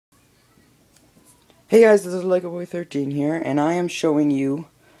Hey guys, this is LegoBoy13 here, and I am showing you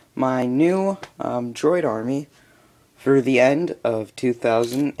my new droid army for the end of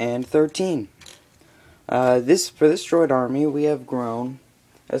 2013. For this droid army, we have grown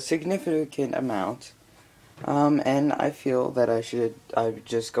a significant amount, and I feel that I'm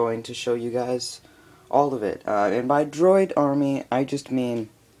just going to show you guys all of it. And by droid army, I just mean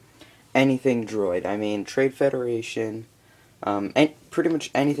anything droid. I mean Trade Federation, and pretty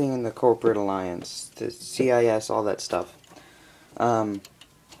much anything in the corporate alliance, the CIS, all that stuff. So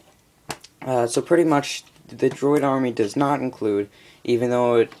pretty much the droid army does not include, even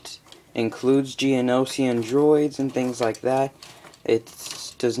though it includes Geonosian droids and things like that,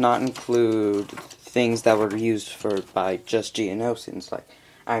 it does not include things that were used by just Geonosians. Like,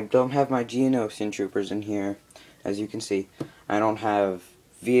 I don't have my Geonosian troopers in here, as you can see. I don't have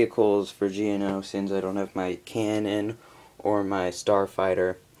vehicles for Geonosians. I don't have my cannon or my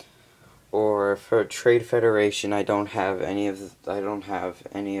starfighter, or for Trade Federation. I don't have any of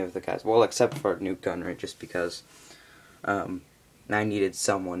the guys. Well, except for Nuke Gunner, just because I needed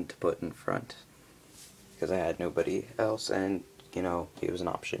someone to put in front because I had nobody else, and you know he was an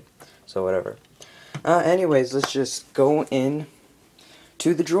option. So whatever. Anyways, let's just go in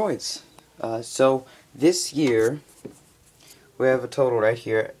to the droids. So this year we have a total right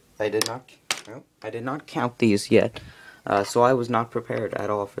here. I did not count these yet. So I was not prepared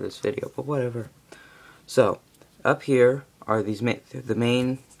at all for this video, but whatever. So, up here are the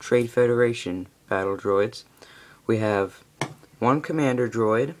main Trade Federation battle droids. We have one commander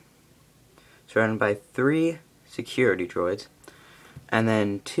droid, surrounded by 3 security droids, and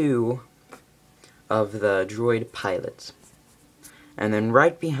then 2 of the droid pilots. And then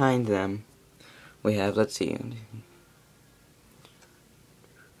right behind them, we have, let's see,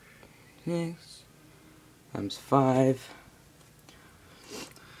 6 times 5.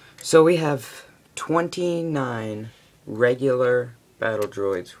 So we have 29 regular battle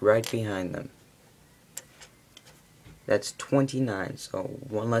droids right behind them. That's 29, so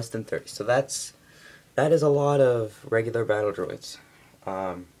one less than 30. So that is a lot of regular battle droids.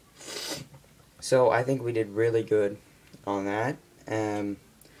 So I think we did really good on that.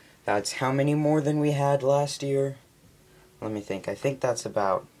 That's how many more than we had last year? Let me think. I think that's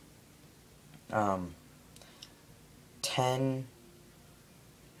about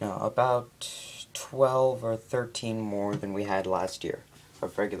 12 or 13 more than we had last year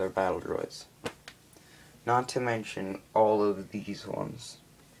of regular battle droids. Not to mention all of these ones.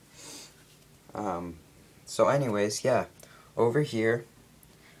 So anyways, yeah. Over here,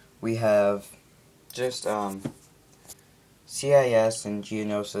 we have just CIS and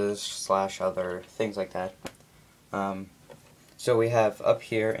Geonosis / other things like that. So we have up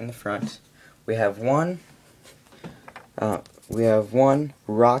here in the front, we have one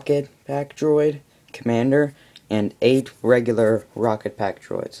rocket pack droid commander and 8 regular rocket pack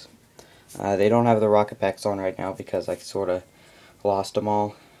droids. They don't have the rocket packs on right now because I sort of lost them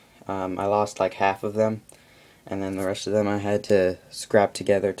all. I lost like half of them, and then the rest of them I had to scrap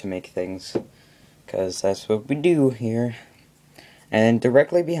together to make things, because that's what we do here. And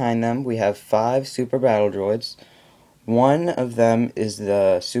directly behind them we have 5 super battle droids. One of them is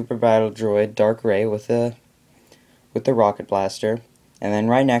the super battle droid Dark Ray with the rocket blaster, and then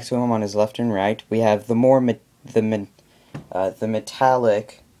right next to him on his left and right we have the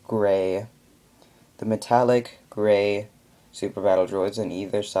metallic gray super battle droids on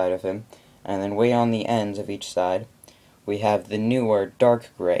either side of him, and then way on the ends of each side we have the newer dark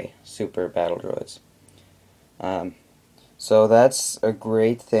gray super battle droids. So that's a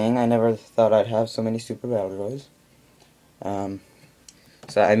great thing. I never thought I'd have so many super battle droids.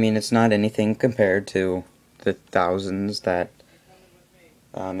 So I mean, it's not anything compared to the thousands that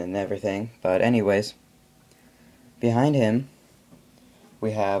and everything, but anyways, behind him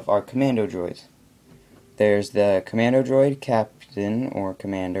we have our commando droids. There's the commando droid captain or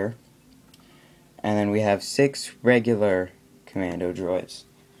commander, and then we have 6 regular commando droids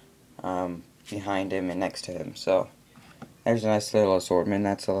behind him and next to him. So there's a nice little assortment.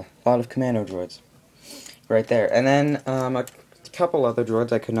 That's a lot of commando droids right there. And then a couple other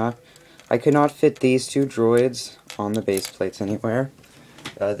droids. I could not fit these 2 droids on the base plates anywhere.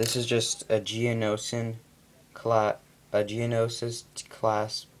 This is just a Geonosis class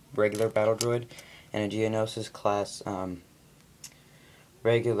regular battle droid, and a Geonosis class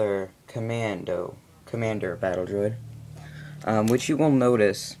regular commander battle droid. Which you will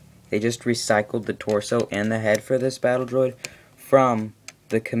notice, they just recycled the torso and the head for this battle droid from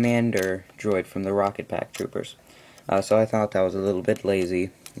the commander droid from the Rocket Pack Troopers. So I thought that was a little bit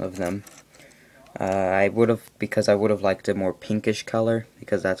lazy of them. I would have liked a more pinkish color,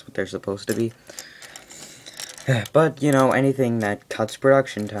 because that's what they're supposed to be. But, you know, anything that cuts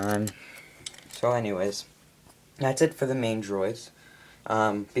production time. So anyways, that's it for the main droids.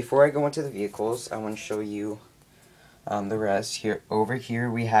 Before I go into the vehicles, I want to show you the rest. Here, over here,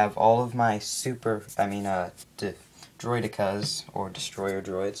 we have all of my droidicas, or destroyer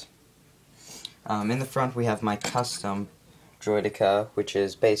droids. In the front, we have my custom droidica, which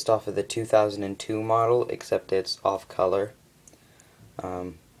is based off of the 2002 model, except it's off color.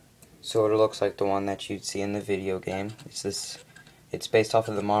 So it looks like the one that you'd see in the video game. It's based off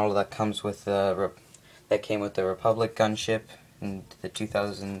of the model that comes with that came with the Republic gunship in the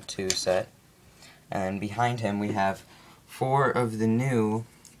 2002 set. And behind him we have 4 of the new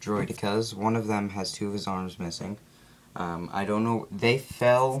droidicas. One of them has 2 of his arms missing. I don't know, they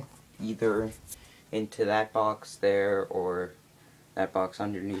fell either into that box there or that box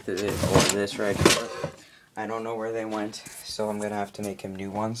underneath it or this right here. I don't know where they went, so I'm gonna have to make him new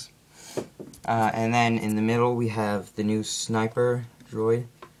ones. And then in the middle we have the new sniper droid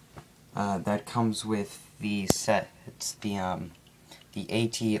that comes with the set. It's the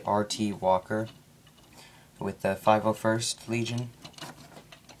AT-RT Walker with the 501st Legion.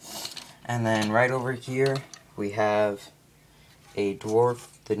 And then right over here we have a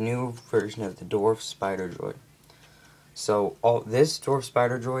the new version of the dwarf spider droid. So this dwarf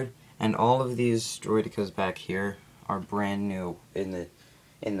spider droid and all of these droidicas back here are brand new in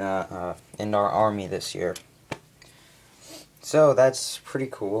our army this year. So that's pretty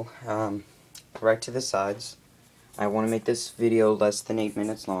cool. Right to the sides. I want to make this video less than 8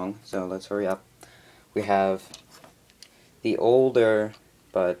 minutes long, so let's hurry up. We have the older,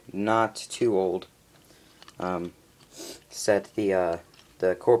 but not too old, set, the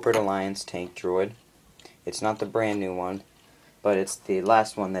Corporate Alliance tank droid. It's not the brand new one, but it's the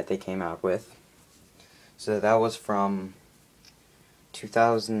last one that they came out with. So that was from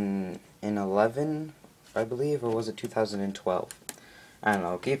 2011, I believe, or was it 2012? I don't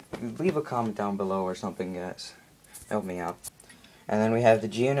know. Leave a comment down below or something, guys. Help me out. And then we have the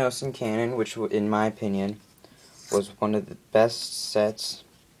Geonosian cannon, which, in my opinion, was one of the best sets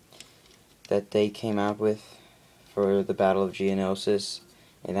that they came out with for the Battle of Geonosis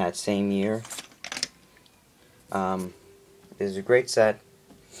in that same year. It is a great set.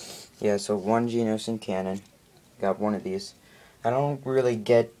 Yeah, so 1 Geonosian cannon. Got one of these. I don't really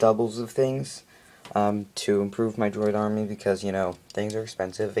get doubles of things to improve my droid army because, you know, things are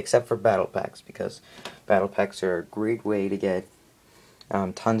expensive, except for battle packs, because battle packs are a great way to get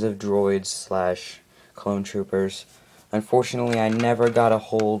tons of droids / clone troopers. Unfortunately, I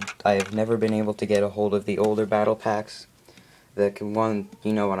have never been able to get a hold of the older battle packs. The one,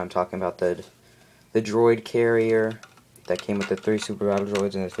 you know what I'm talking about, the droid carrier that came with the 3 super battle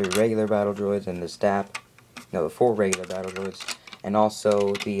droids and the 3 regular battle droids and the STAP. No, the 4 regular battle droids, and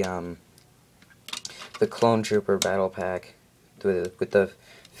also the clone trooper battle pack with the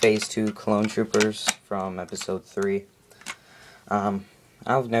Phase 2 clone troopers from Episode 3.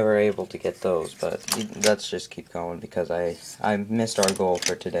 I was never able to get those, but let's just keep going because I missed our goal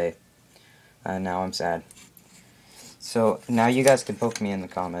for today. Now I'm sad. So now you guys can poke me in the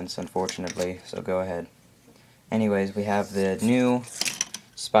comments, unfortunately. So go ahead. Anyways, we have the new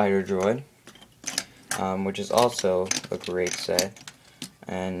spider droid, which is also a great set,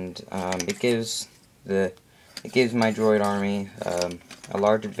 and it gives my droid army a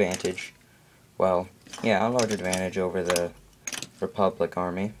large advantage. Well, yeah, a large advantage over the Republic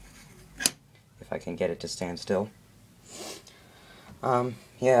army, if I can get it to stand still.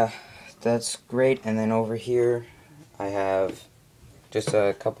 Yeah, that's great. And then over here I have just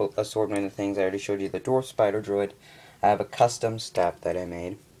a couple assortment of things. I already showed you the dwarf spider droid. I have a custom staff that I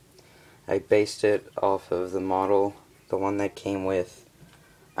made. I based it off of the model, the one that came with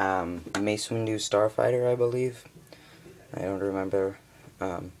Mace Windu Starfighter, I believe. I don't remember,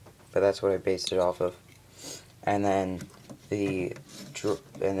 but that's what I based it off of. And then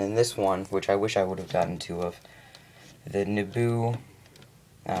this one, which I wish I would have gotten 2 of, the Naboo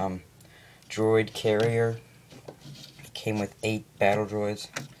droid carrier. It came with 8 battle droids.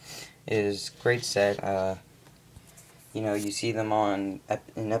 It is a great set. You know, you see them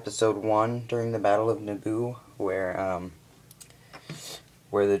in Episode 1 during the Battle of Naboo, where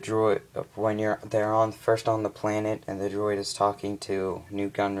the droid, they're first on the planet, and the droid is talking to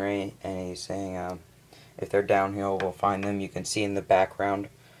Nute Gunray, and he's saying, if they're downhill, we'll find them. You can see in the background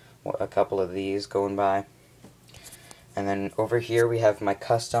a couple of these going by. And then over here we have my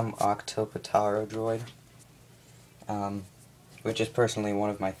custom Octopataro droid, which is personally one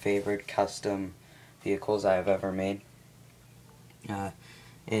of my favorite custom vehicles I have ever made.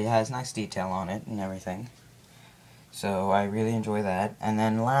 It has nice detail on it and everything, so I really enjoy that. And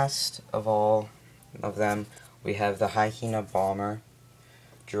then last of all of them, We have the Hyena bomber,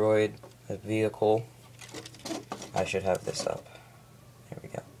 droid, a vehicle. I should have this up. There we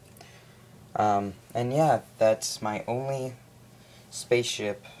go. And yeah, that's my only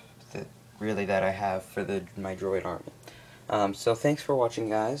spaceship that I have for my droid army. So thanks for watching,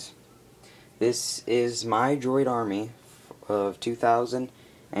 guys. This is my droid army of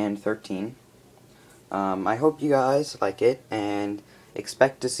 2013. I hope you guys like it and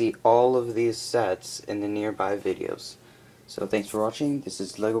expect to see all of these sets in the nearby videos. So thanks for watching. This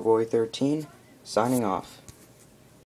is LegoBoy13 signing off.